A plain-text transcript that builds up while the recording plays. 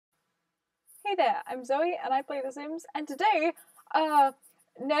Hey there, I'm Zoe and I play The Sims, and today,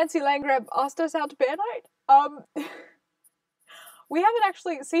 Nancy Langrab asked us out to bear night. We haven't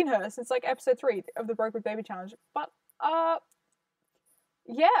actually seen her since like episode 3 of the Broke with Baby challenge, but,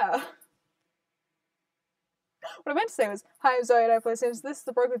 yeah. What I meant to say was, hi, I'm Zoe and I play Sims, this is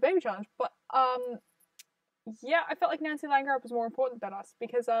the Broke with Baby challenge, but, yeah, I felt like Nancy Langrab was more important than us,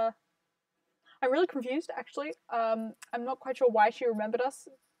 because, I'm really confused, actually. I'm not quite sure why she remembered us.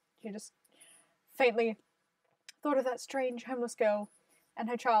 She just faintly thought of that strange homeless girl and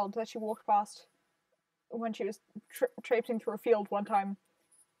her child that she walked past when she was traipsing through a field one time.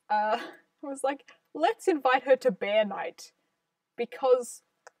 Was like, let's invite her to bear night, because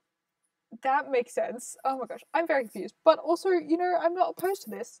that makes sense. Oh my gosh, I'm very confused. But also, you know, I'm not opposed to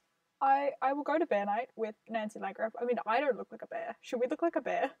this. I will go to bear night with Nancy Langrab. I mean, I don't look like a bear. Should we look like a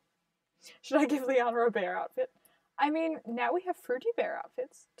bear? Should I give Liana a bear outfit? I mean, now we have fruity bear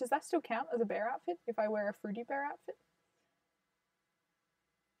outfits. Does that still count as a bear outfit if I wear a fruity bear outfit?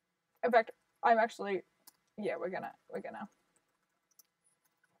 In fact, I'm actually, yeah, we're gonna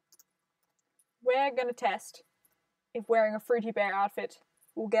test if wearing a fruity bear outfit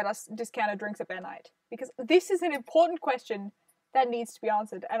will get us discounted drinks at bear night, because this is an important question that needs to be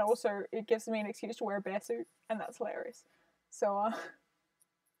answered, and also it gives me an excuse to wear a bear suit, and that's hilarious. So,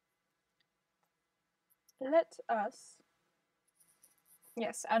 let us.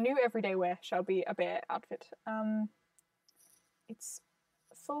 Yes, our new everyday wear shall be a bear outfit. It's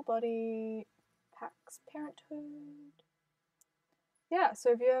full body packs parenthood. Yeah,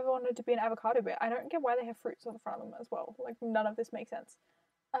 so if you ever wanted to be an avocado bear, I don't get why they have fruits on the front of them as well. Like, none of this makes sense.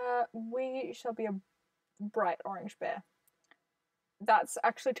 We shall be a bright orange bear. That's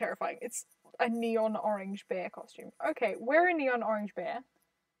actually terrifying. It's a neon orange bear costume. Okay, we're a neon orange bear.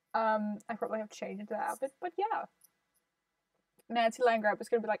 I probably have to change into that outfit, but yeah. Nancy Langrab is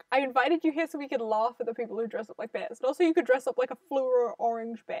going to be like, I invited you here so we could laugh at the people who dress up like bears. And also you could dress up like a fluoro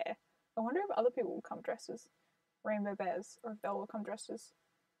orange bear. I wonder if other people will come dressed as rainbow bears, or if they'll all come dressed as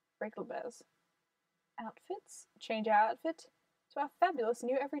regular bears. Outfits? Change our outfit to our fabulous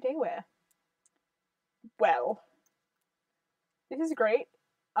new everyday wear. Well, this is great.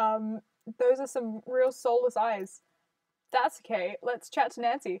 Those are some real soulless eyes. That's okay. Let's chat to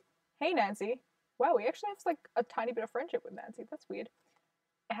Nancy. Hey, Nancy. Wow, we actually have like a tiny bit of friendship with Nancy. That's weird.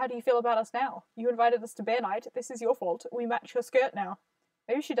 How do you feel about us now? You invited us to bear night. This is your fault. We match your skirt now.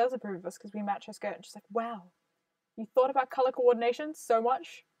 Maybe she does approve of us because we match her skirt. And she's like, wow, you thought about color coordination so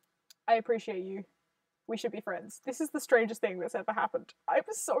much. I appreciate you. We should be friends. This is the strangest thing that's ever happened. I'm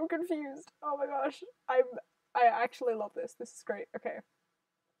so confused. Oh my gosh. I actually love this. This is great. Okay.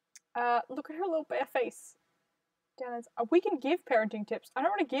 Look at her little bare face. We can give parenting tips. I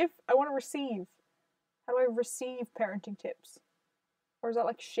don't want to give. I want to receive. How do I receive parenting tips? Or is that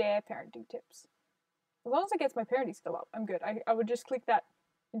like share parenting tips? As long as it gets my parenting skill up, I'm good. I would just click that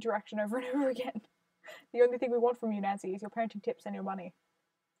interaction over and over again. The only thing we want from you, Nancy, is your parenting tips and your money.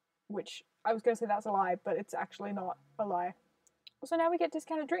 Which, I was going to say that's a lie, but it's actually not a lie. Also, now we get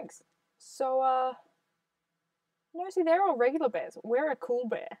discounted drinks. So, no, see, they're all regular bears. We're a cool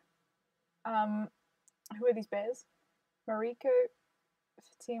bear. Who are these bears? Mariko,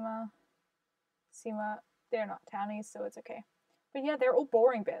 Fatima, Sima. They're not townies, so it's okay. But yeah, they're all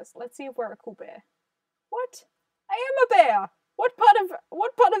boring bears. Let's see if we're a cool bear. What? I am a bear! What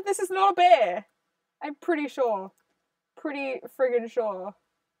part of this is not a bear? I'm pretty sure. Pretty friggin' sure.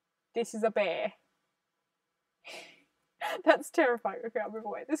 This is a bear. That's terrifying. Okay, I'll move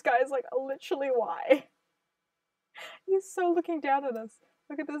away. This guy is like literally why? He's so looking down at us.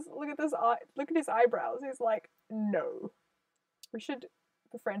 Look at his eyebrows. He's like, no. We should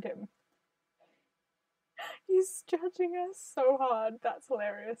befriend him. He's judging us so hard. That's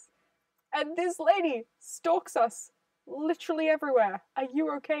hilarious. And this lady stalks us literally everywhere. Are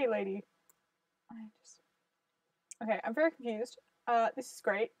you okay, lady? Okay, I'm very confused. This is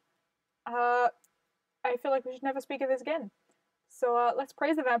great. I feel like we should never speak of this again. So, let's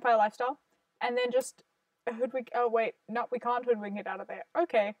praise the vampire lifestyle, and then just hoodwink. Oh wait, no, we can't hoodwink it out of there.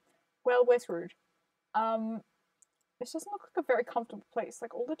 Okay, well, we're screwed. This doesn't look like a very comfortable place.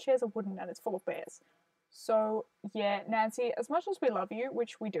 Like, all the chairs are wooden and it's full of bears. So, yeah, Nancy, as much as we love you,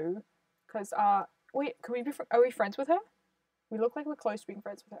 which we do, because, are we friends with her? We look like we're close to being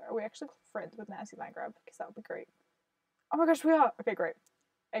friends with her. Are we actually friends with Nancy Langrab? Because that would be great. Oh my gosh, we are! Okay, great.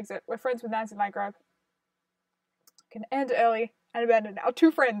 Exit. We're friends with Nancy Langrab. Can end early and abandon our two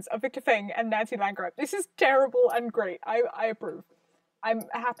friends are Victor Feng and Nancy Langrab. This is terrible and great. I approve. I'm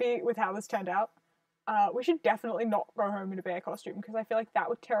happy with how this turned out. We should definitely not go home in a bear costume, because I feel like that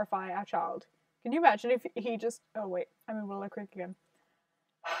would terrify our child. Can you imagine if he just... Oh wait, I'm in Willow Creek again.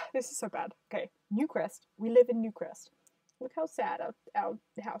 This is so bad. Okay, Newcrest. We live in Newcrest. Look how sad our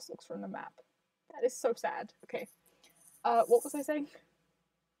house looks from the map. That is so sad. Okay. What was I saying?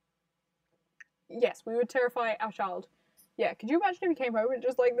 Yes, we would terrify our child. Yeah, could you imagine if he came home and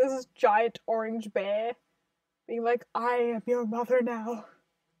just like this giant orange bear being like, I am your mother now.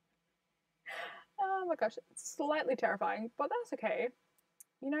 Oh my gosh, it's slightly terrifying, but that's okay.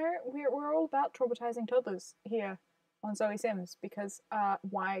 You know, we're all about traumatizing toddlers here on Zoe Sims because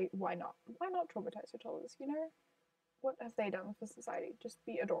why not? Why not traumatize your toddlers, you know? What have they done for society? Just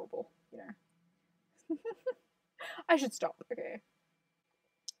be adorable, you know. I should stop. Okay.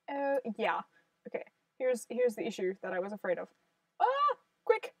 Yeah. Okay. Here's the issue that I was afraid of. Ah!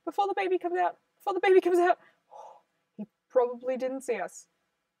 Quick! Before the baby comes out! Before the baby comes out! He probably didn't see us.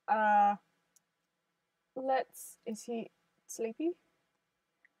 Is he sleepy?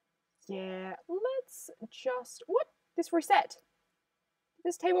 Yeah, let's just, what? This reset.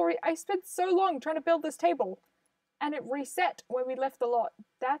 This table, I spent so long trying to build this table, and it reset when we left the lot.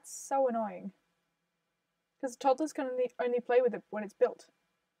 That's so annoying. Because toddlers can only play with it when it's built.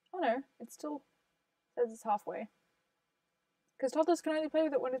 Oh no, it still says it's halfway. Because toddlers can only play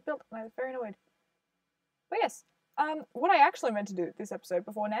with it when it's built, and I was very annoyed. But yes, what I actually meant to do this episode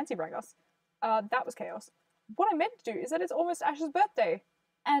before Nancy rang us, that was chaos. What I meant to do is that it's almost Ash's birthday,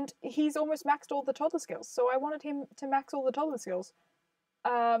 and he's almost maxed all the toddler skills, so I wanted him to max all the toddler skills.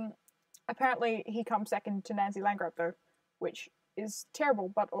 Apparently he comes second to Nancy Landgrab though, which is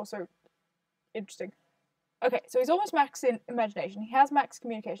terrible, but also interesting. Okay, so he's almost maxed in imagination. He has maxed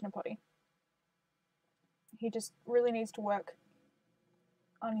communication and potty. He just really needs to work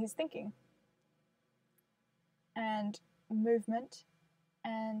on his thinking and movement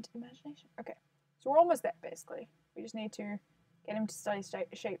and imagination. Okay, so we're almost there, basically. We just need to get him to study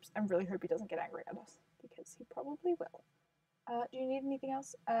shapes and really hope he doesn't get angry at us, because he probably will. Do you need anything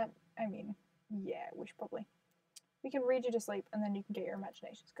else? I mean, yeah, we should probably. We can read you to sleep, and then you can get your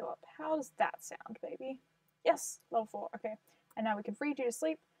imagination skill up. How does that sound, baby? Yes, level 4, okay. And now we can read you to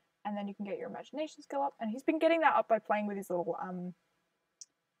sleep, and then you can get your imagination skill up. And he's been getting that up by playing with his little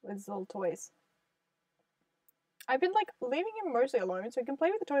toys. I've been like leaving him mostly alone, so he can play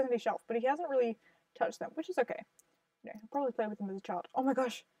with the toys on his shelf, but he hasn't really touched them, which is okay. You know, he'll probably play with them as a child. Oh my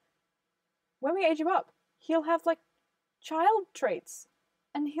gosh. When we age him up, he'll have like child traits.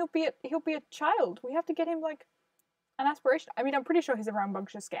 And he'll be a child. We have to get him like an aspiration. I mean, I'm pretty sure he's a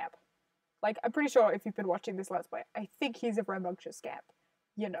rambunctious scamp. Like, I'm pretty sure if you've been watching this Let's Play, I think he's a rambunctious scamp.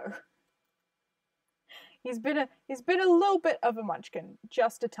 You know. He's been a little bit of a munchkin.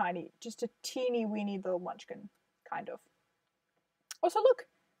 Just a teeny weeny little munchkin. Kind of. Also, look!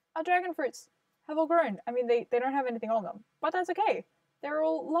 Our dragon fruits have all grown. I mean, they don't have anything on them. But that's okay. They're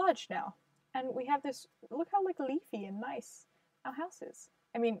all large now. And we have this, look how like leafy and nice our house is.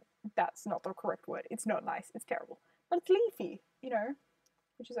 I mean, that's not the correct word. It's not nice. It's terrible. But it's leafy, you know,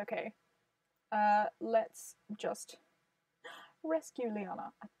 which is okay. Let's just rescue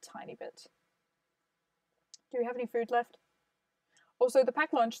Liana a tiny bit. Do we have any food left? Also, the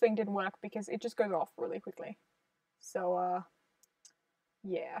pack lunch thing didn't work because it just goes off really quickly. So,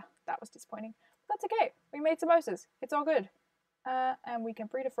 yeah, that was disappointing. But that's okay. We made samosas. It's all good. And we can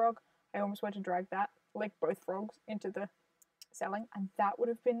breed a frog. I almost went to drag that, like both frogs, into the selling, and that would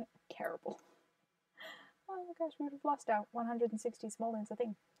have been terrible. Oh my gosh, we would have lost our 160 simoleons, I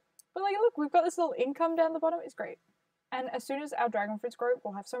think. But like, look, we've got this little income down the bottom. It's great. And as soon as our dragon fruits grow,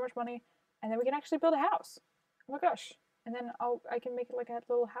 we'll have so much money, and then we can actually build a house. Oh my gosh. And then I can make it like a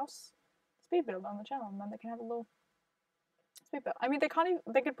little house speed build on the channel, and then they can have a little speed build. I mean,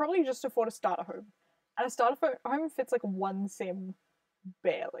 they could probably just afford a starter home. And a starter home fits like one sim,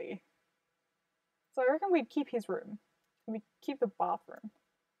 barely. So I reckon we'd keep his room. We'd keep the bathroom.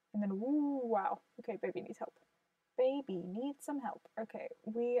 And then, ooh, wow. Okay, baby needs help. Baby needs some help. Okay,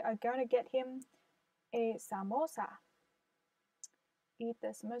 we are going to get him a samosa. Eat the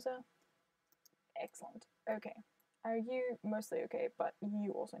samosa. Excellent. Okay. Are you mostly okay? But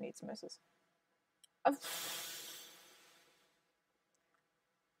you also need samosas.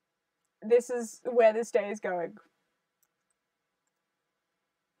 This is where this day is going.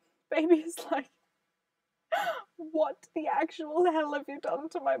 Baby is like, what the actual hell have you done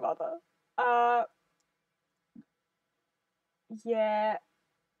to my mother? Yeah,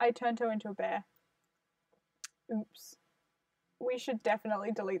 I turned her into a bear. Oops. We should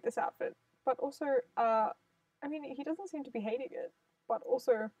definitely delete this outfit. But also, I mean, he doesn't seem to be hating it. But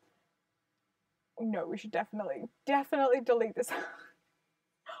also, no, we should definitely delete this.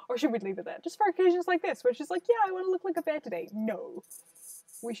 Or should we leave it there? Just for occasions like this, where she's like, yeah, I want to look like a bear today. No.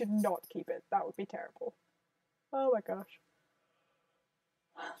 We should not keep it. That would be terrible. Oh my gosh.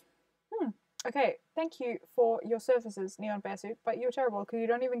 Okay, thank you for your services, Neon Bear Suit, but you're terrible because you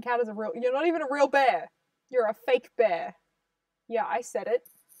don't even count as a real. You're not even a real bear. You're a fake bear. Yeah, I said it.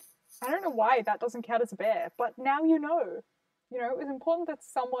 I don't know why that doesn't count as a bear, but now you know. You know, it was important that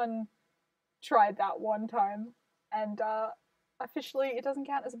someone tried that one time, and officially it doesn't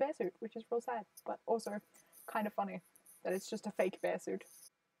count as a bear suit, which is real sad, but also kind of funny that it's just a fake bear suit.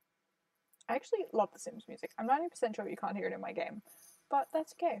 I actually love The Sims music. I'm 90% sure you can't hear it in my game, but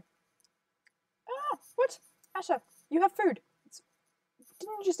that's okay. Ah, what? Asha, you have food.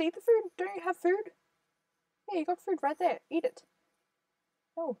 Didn't you just eat the food? Don't you have food? Yeah, you got food right there. Eat it.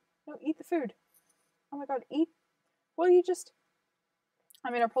 No, no, eat the food. Oh my god, eat. Well, you just.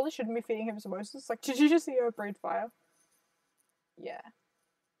 I mean, I probably shouldn't be feeding him samosas. Like, did you just see her breathe fire? Yeah.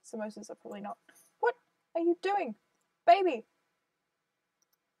 Samosas are probably not. What are you doing? Baby!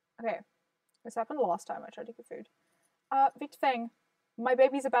 Okay. This happened last time I tried to get food. Victor Feng, my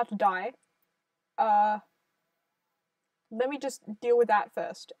baby's about to die. Let me just deal with that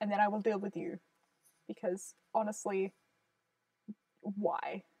first, and then I will deal with you. Because, honestly,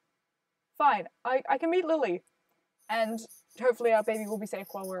 why? Fine, I can meet Lily. And hopefully our baby will be safe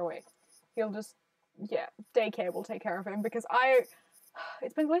while we're away. He'll just, yeah, daycare will take care of him, because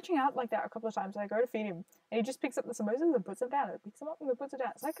it's been glitching out like that a couple of times. I go to feed him, and he just picks up the samosas and puts them down. It picks them up and then puts it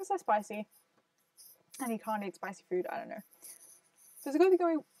down. Is that because they're spicy? And he can't eat spicy food? I don't know. So it's a good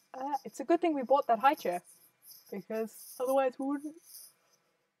thing it's a good thing we bought that high chair, because otherwise we wouldn't.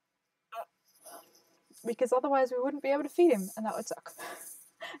 Because otherwise we wouldn't be able to feed him, and that would suck.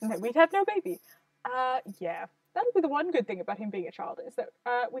 And then we'd have no baby. Yeah. That'll be the one good thing about him being a child, is that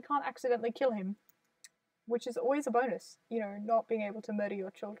we can't accidentally kill him, which is always a bonus. You know, not being able to murder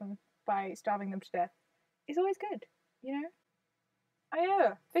your children by starving them to death is always good, you know? Oh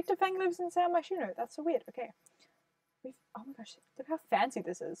yeah, Victor Feng lives in San Myshuno. That's so weird. Okay. Oh my gosh, look how fancy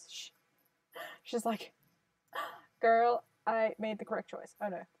this is. She's like, girl, I made the correct choice. Oh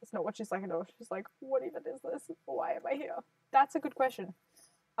no, that's not what she's like at all. She's like, what even is this? Why am I here? That's a good question.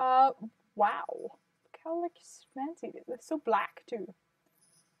 Wow. Look how like fancy it is. It's so black too.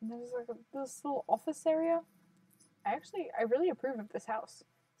 And there's like this little office area. I really approve of this house.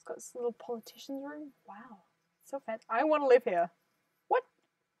 It's got this little politician's room. Wow. It's so fancy. I want to live here. What?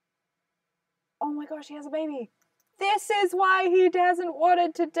 Oh my gosh, he has a baby. This is why he hasn't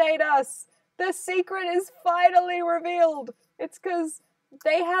wanted to date us. The secret is finally revealed. It's because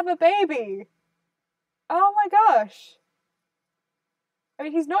they have a baby. Oh my gosh. I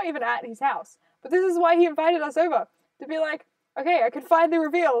mean, he's not even at his house. But this is why he invited us over. To be like, okay, I can finally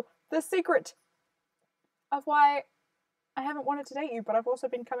reveal the secret of why I haven't wanted to date you, but I've also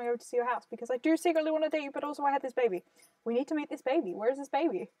been coming over to see your house. Because I do secretly want to date you, but also I had this baby. We need to meet this baby. Where is this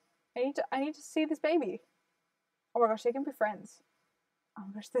baby? I need to see this baby. Oh my gosh, they can be friends. Oh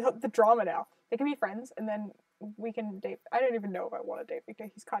my gosh, the drama now. They can be friends, and then we can date. I don't even know if I want to date Victor.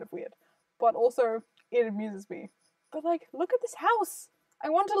 He's kind of weird. But also, it amuses me. But like, look at this house. I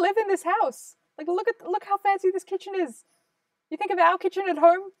want to live in this house. Like, look how fancy this kitchen is. You think of our kitchen at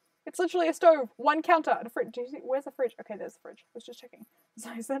home? It's literally a stove, one counter, and a fridge. Do you see? Where's the fridge? Okay, there's the fridge. I was just checking.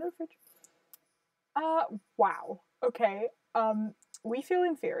 Is that a fridge? Wow. Okay. We feel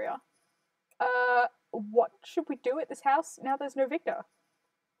inferior. What should we do at this house now there's no Victor?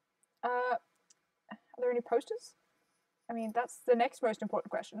 Are there any posters? I mean, that's the next most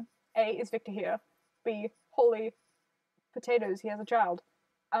important question. A, is Victor here? B, holy potatoes, he has a child.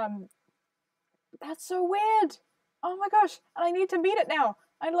 That's so weird! Oh my gosh, and I need to meet it now!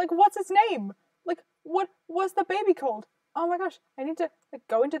 I'm like, what's its name? Like, what was the baby called? Oh my gosh, I need to like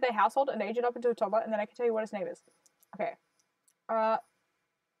go into their household and age it up into a toddler, and then I can tell you what its name is. Okay.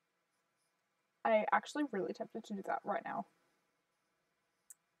 I'm actually really tempted to do that right now.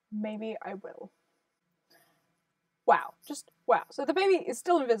 Maybe I will. Wow, just wow. So the baby is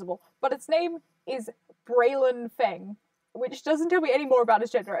still invisible, but its name is Braylon Feng, which doesn't tell me any more about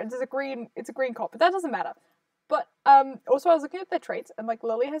his gender. It's a green cop, but that doesn't matter. But also I was looking at their traits, and like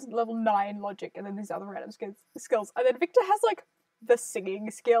Lily has level 9 logic, and then these other random skills, and then Victor has like the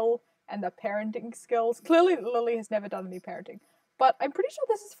singing skill and the parenting skills. Clearly, Lily has never done any parenting. But I'm pretty sure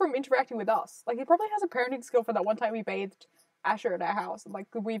this is from interacting with us. Like, he probably has a parenting skill for that one time we bathed Asher at our house. And, like,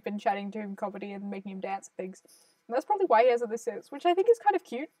 we've been chatting to him comedy and making him dance and things. And that's probably why he has all this skills, which I think is kind of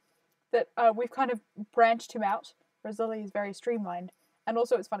cute. That we've kind of branched him out. Whereas Lily is very streamlined. And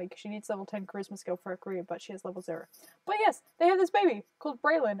also it's funny because she needs level 10 charisma skill for her career, but she has level 0. But yes, they have this baby called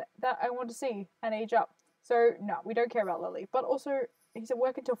Braylon that I want to see and age up. So, no, we don't care about Lily. But also, he's at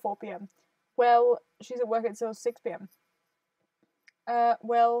work until 4 p.m. Well, she's at work until 6 p.m.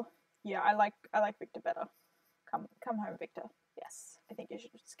 Well, yeah, I like Victor better. Come home, Victor. Yes, I think you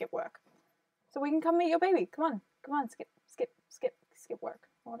should skip work. So we can come meet your baby. Come on, skip work.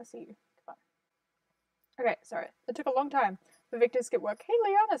 I want to see you. Come on. Okay, sorry. It took a long time for Victor to skip work. Hey,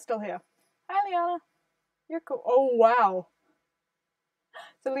 Liana's still here. Hi, Liana. You're cool. Oh, wow.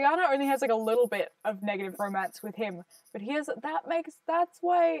 So Liana only has like a little bit of negative romance with him, but that's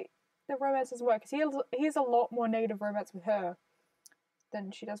why the romance doesn't work, because he has a lot more negative romance with her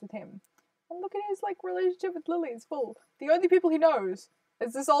than she does with him. And look at his like relationship with Lily, it's full. The only people he knows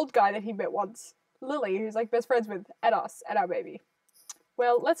is this old guy that he met once, Lily, who's like best friends with, and us, and our baby.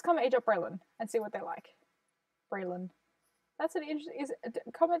 Well, let's come age up Braylon and see what they're like. Braylon. That's an interesting.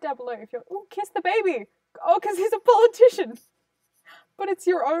 Comment down below if you're. Ooh, kiss the baby! Oh, because he's a politician! But it's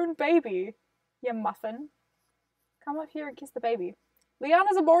your own baby, you muffin. Come up here and kiss the baby.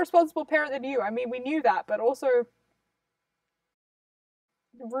 Liana's a more responsible parent than you. I mean, we knew that, but also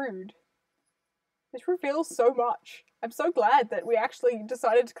rude. This reveals so much. I'm so glad that we actually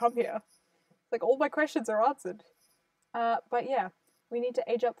decided to come here. Like, all my questions are answered. But yeah, we need to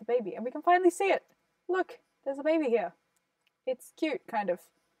age up the baby, and we can finally see it. Look, there's a baby here. It's cute, kind of,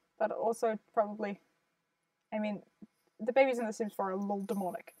 but also probably, I mean, the babies in The Sims 4 are a little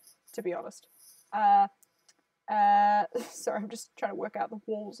demonic, to be honest. Sorry, I'm just trying to work out the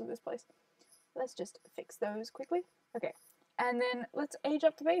walls of this place. Let's just fix those quickly. Okay, and then let's age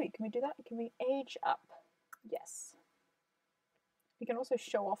up the baby. Can we do that? Can we age up? Yes. We can also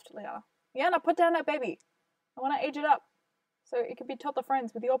show off to Liana. Liana, put down that baby. I want to age it up so it can be toddler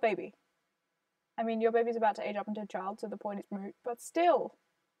friends with your baby. I mean, your baby's about to age up into a child, so the point is moot, but still.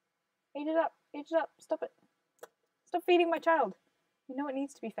 Age it up, stop it. Stop feeding my child. You know it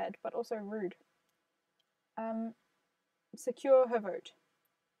needs to be fed, but also rude. Secure her vote.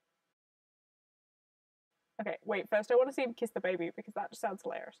 Okay, wait, first I want to see him kiss the baby, because that just sounds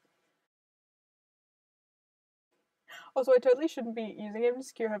hilarious. Also, I totally shouldn't be using him to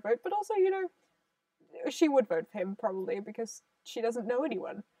secure her vote, but also, you know, she would vote for him, probably, because she doesn't know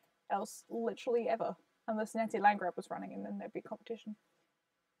anyone else, literally ever. Unless Nancy Landgrab was running, and then there'd be competition.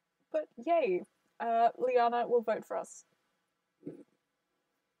 But, yay. Liana will vote for us.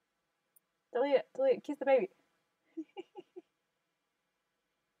 Delete it, kiss the baby.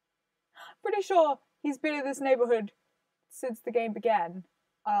 Pretty sure he's been in this neighborhood since the game began.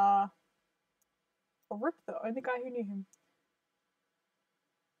 Rip, the only guy who knew him.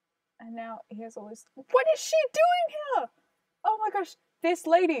 And now he has all this. What is she doing here? Oh my gosh, this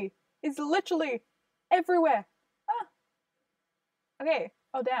lady is literally everywhere. Ah. Okay.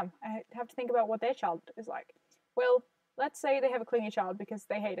 Oh damn, I have to think about what their child is like. Well, let's say they have a clingy child because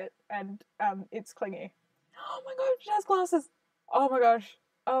they hate it and it's clingy. Oh my gosh, she has glasses. Oh my gosh.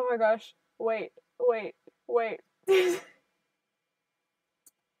 Oh my gosh. Wait. Look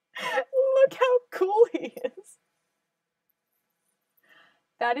how cool he is.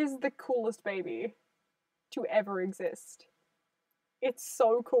 That is the coolest baby to ever exist. It's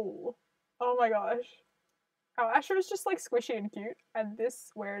so cool. Oh my gosh. Oh, Asher is just like squishy and cute, and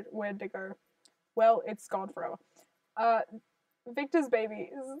this, where'd it go? Well, it's gone forever. Victor's baby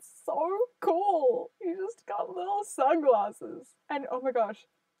is so cool. He just got little sunglasses, and oh my gosh.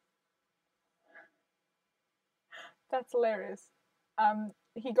 That's hilarious.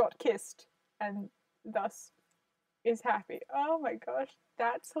 He got kissed, and thus is happy. Oh my gosh,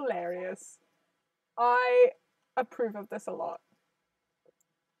 that's hilarious. I approve of this a lot.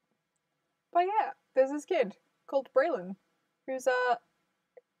 But yeah, there's this kid called Braylon, who's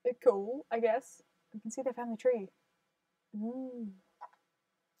cool, I guess. You can see their family tree. Ooh.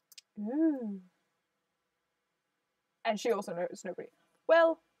 And she also knows nobody.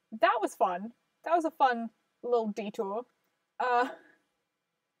 Well, that was fun. That was a fun little detour. Oh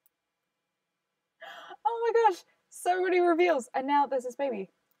my gosh, so many reveals. And now there's this baby.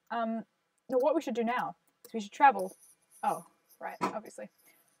 Now what we should do now is we should travel. Oh, right, obviously.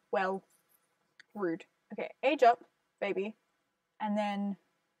 Well, rude. Okay, age up, baby. And then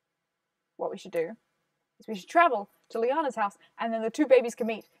what we should do is we should travel to Liana's house, and then the two babies can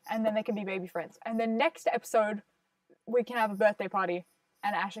meet, and then they can be baby friends. And then next episode, we can have a birthday party,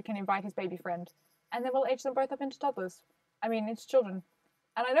 and Asher can invite his baby friend. And then we'll age them both up into toddlers. I mean, into children.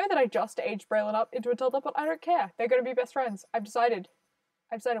 And I know that I just aged Braylon up into a toddler, but I don't care. They're going to be best friends. I've decided.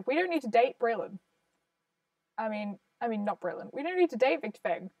 We don't need to date Braylon. I mean, not Braylon. We don't need to date Victor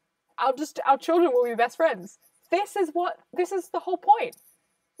Feng. Our children will be best friends. This is the whole point.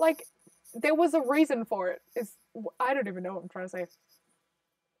 Like, there was a reason for it. I don't even know what I'm trying to say.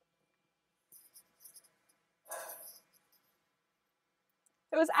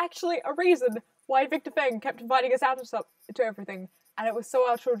 There was actually a reason why Victor Feng kept inviting us out to everything, and it was so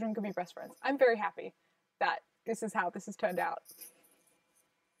our children could be best friends. I'm very happy that this is how this has turned out.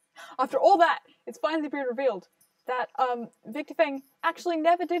 After all that, it's finally been revealed that Victor Feng actually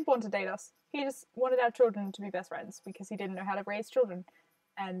never did want to date us. He just wanted our children to be best friends because he didn't know how to raise children.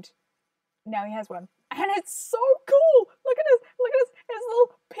 And now he has one. And it's so cool! Look at his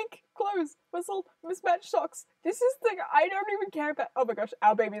little pink clothes with little mismatched socks. This is the thing I don't even care about. Oh my gosh,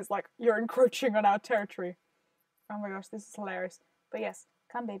 our baby is like, you're encroaching on our territory. Oh my gosh, this is hilarious. But yes,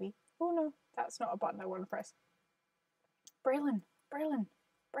 come baby. Oh no, that's not a button I want to press. Braylon,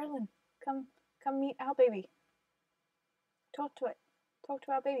 come meet our baby. Talk to it. Talk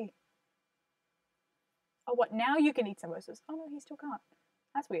to our baby. Oh, what? Now you can eat samosas. Oh no, he still can't.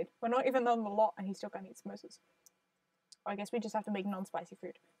 That's weird. We're not even on the lot and he still can't eat samosas. I guess we just have to make non-spicy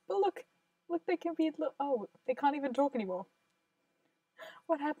food. But look, they can be oh, they can't even talk anymore.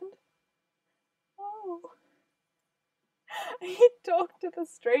 What happened? Oh. He talked to the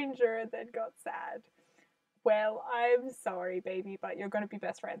stranger and then got sad. Well, I'm sorry, baby, but you're going to be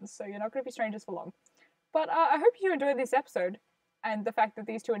best friends, so you're not going to be strangers for long. But I hope you enjoyed this episode and the fact that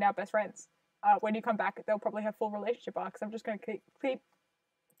these two are now best friends. When you come back, they'll probably have full relationship arcs. I'm just going to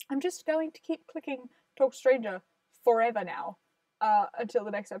keep clicking Talk Stranger forever now until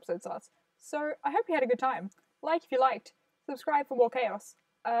the next episode starts. So I hope you had a good time. Like if you liked. Subscribe for more chaos.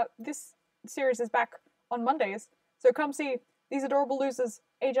 This series is back on Mondays, so come see these adorable losers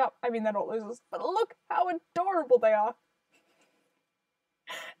age up. I mean, they're not losers, but look how adorable they are.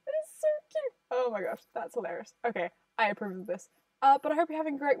 It's so cute. Oh my gosh, that's hilarious. Okay, I approve of this. But I hope you're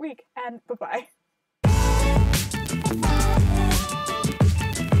having a great week, and bye-bye.